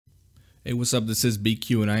Hey, what's up? This is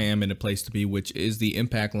BQ, and I am in a place to be, which is the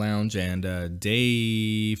Impact Lounge and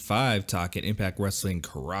day 5 talk at Impact Wrestling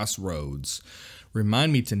Crossroads.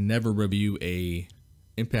 Remind me to never review a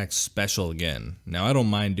Impact special again. Now, I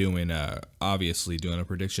don't mind doing, obviously, doing a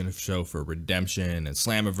prediction show for Redemption and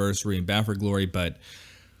Slammiversary and Bound for Glory, but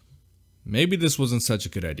maybe this wasn't such a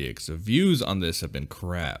good idea because the views on this have been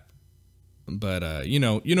crap. But you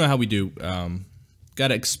know how we do. Got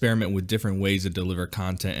to experiment with different ways to deliver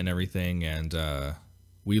content and everything, and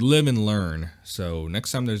we live and learn. So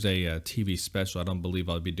next time there's a TV special, I don't believe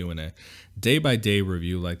I'll be doing a day-by-day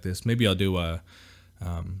review like this. Maybe I'll do a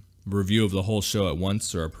review of the whole show at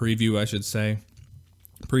once, or a preview, I should say.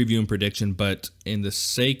 Preview and prediction, but in the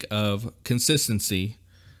sake of consistency,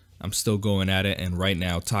 I'm still going at it, and right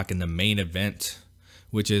now talking the main event,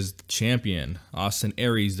 which is the champion, Austin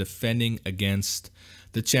Aries, defending against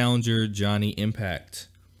the challenger, Johnny Impact.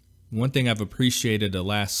 One thing I've appreciated the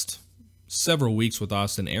last several weeks with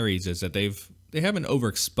Austin Aries is that they haven't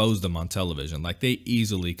overexposed him on television. Like, they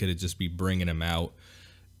easily could have just be bringing him out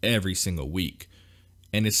every single week.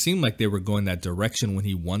 And it seemed like they were going that direction when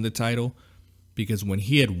he won the title, because when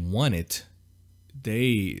he had won it,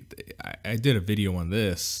 I did a video on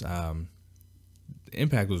this.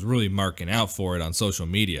 Impact was really marking out for it on social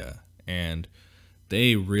media, and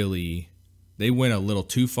they went a little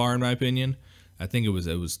too far, in my opinion. I think it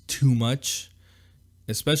was too much,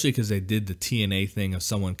 especially because they did the TNA thing of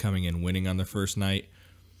someone coming in winning on the first night.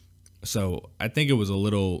 So I think it was a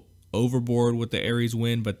little overboard with the Aries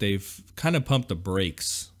win, but they've kind of pumped the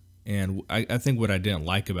brakes. And I think what I didn't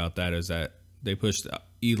like about that is that they pushed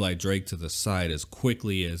Eli Drake to the side as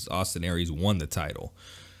quickly as Austin Aries won the title.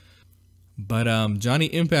 But Johnny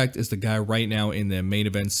Impact is the guy right now in the main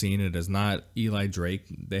event scene. It is not Eli Drake.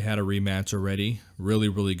 They had a rematch already. Really,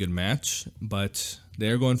 really good match. But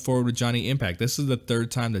they're going forward with Johnny Impact. This is the third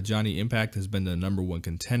time that Johnny Impact has been the #1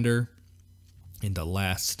 contender in the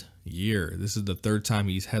last year. This is the third time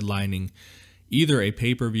he's headlining either a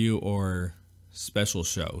pay-per-view or special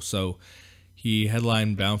show. So he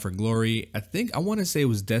headlined Bound for Glory. I want to say it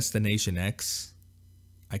was Destination X.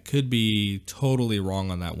 I could be totally wrong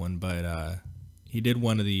on that one, but he did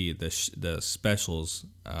one of the specials,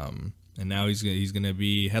 and now he's gonna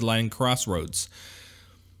be headlining Crossroads.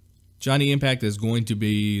 Johnny Impact is going to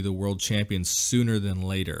be the world champion sooner than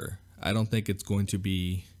later. I don't think it's going to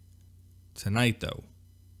be tonight though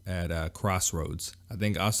at Crossroads. I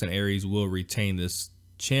think Austin Aries will retain this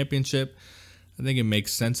championship. I think it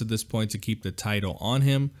makes sense at this point to keep the title on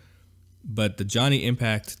him. But the Johnny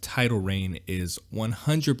Impact title reign is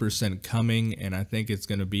 100% coming, and I think it's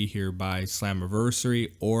going to be here by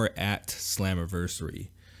Slammiversary or at Slammiversary.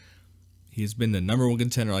 He's been the #1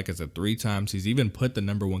 contender, like I said, 3 times. He's even put the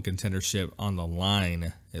 #1 contendership on the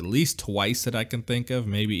line at least twice that I can think of,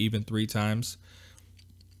 maybe even 3 times.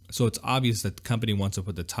 So it's obvious that the company wants to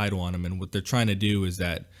put the title on him, and what they're trying to do is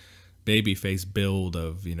that babyface build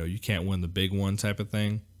of, you can't win the big one type of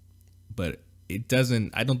thing. But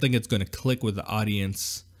I don't think it's going to click with the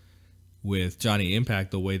audience with Johnny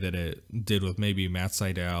Impact the way that it did with maybe Matt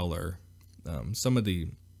Sydal or some of the,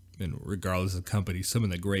 regardless of company, some of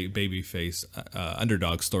the great babyface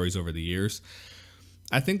underdog stories over the years.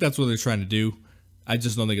 I think that's what they're trying to do. I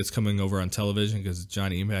just don't think it's coming over on television because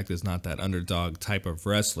Johnny Impact is not that underdog type of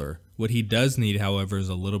wrestler. What he does need, however, is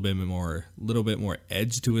a little bit more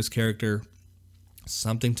edge to his character,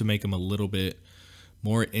 something to make him a little bit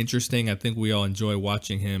more interesting. I think we all enjoy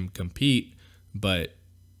watching him compete, but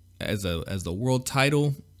as the world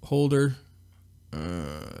title holder,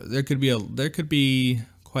 there could be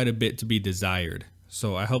quite a bit to be desired.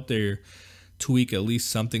 So I hope they tweak at least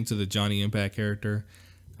something to the Johnny Impact character.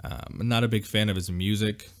 I'm not a big fan of his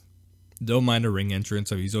music. Don't mind a ring entrance.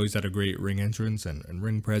 He's always had a great ring entrance and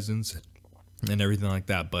ring presence and everything like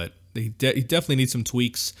that. But he definitely needs some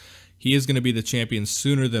tweaks. He is going to be the champion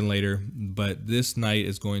sooner than later, but this night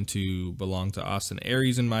is going to belong to Austin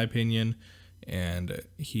Aries, in my opinion, and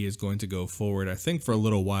he is going to go forward, I think, for a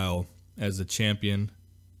little while as the champion.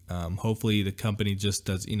 Hopefully the company just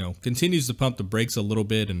does, continues to pump the brakes a little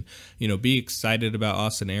bit and, be excited about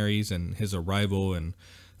Austin Aries and his arrival and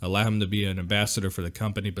allow him to be an ambassador for the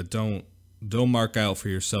company, but don't mark out for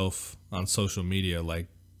yourself on social media like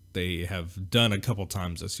they have done a couple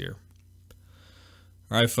times this year.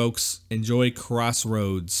 All right, folks, enjoy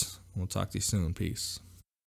Crossroads. We'll talk to you soon. Peace.